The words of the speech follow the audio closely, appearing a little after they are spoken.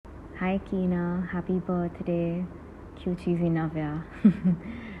Hi Keena, happy birthday. Cute cheesy Navya.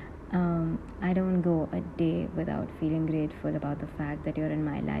 I don't go a day without feeling grateful about the fact that you're in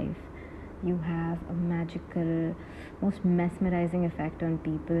my life. You have a magical, most mesmerizing effect on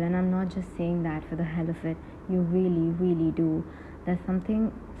people, and I'm not just saying that for the hell of it. You really, really do. There's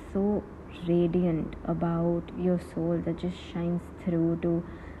something so radiant about your soul that just shines through to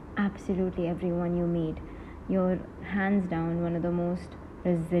absolutely everyone you meet. You're hands down one of the most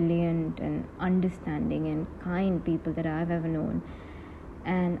resilient and understanding and kind people that I've ever known.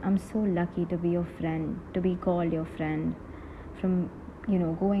 And I'm so lucky to be your friend, to be called your friend. From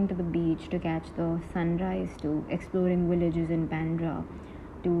going to the beach to catch the sunrise, to exploring villages in Bandra,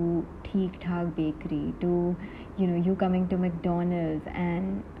 to Teak Thak Bakery, to you coming to McDonald's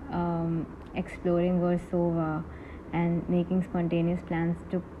and exploring Warsaw and making spontaneous plans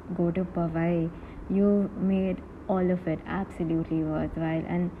to go to Hawaii. You made all of it absolutely worthwhile,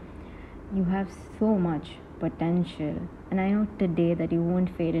 and you have so much potential. And I know today that you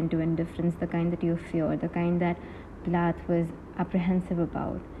won't fade into indifference, the kind that you fear, the kind that Plath was apprehensive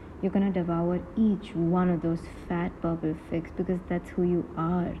about. You're gonna devour each one of those fat purple figs because that's who you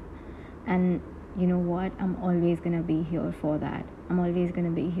are. And you know what? I'm always gonna be here for that. I'm always gonna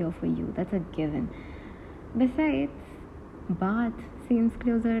be here for you. That's a given. Besides, Bath seems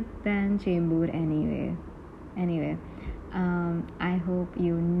closer than Chembur anyway. Anyway, I hope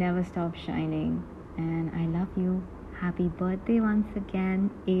you never stop shining, and I love you. Happy birthday once again,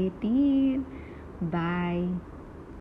 18. Bye.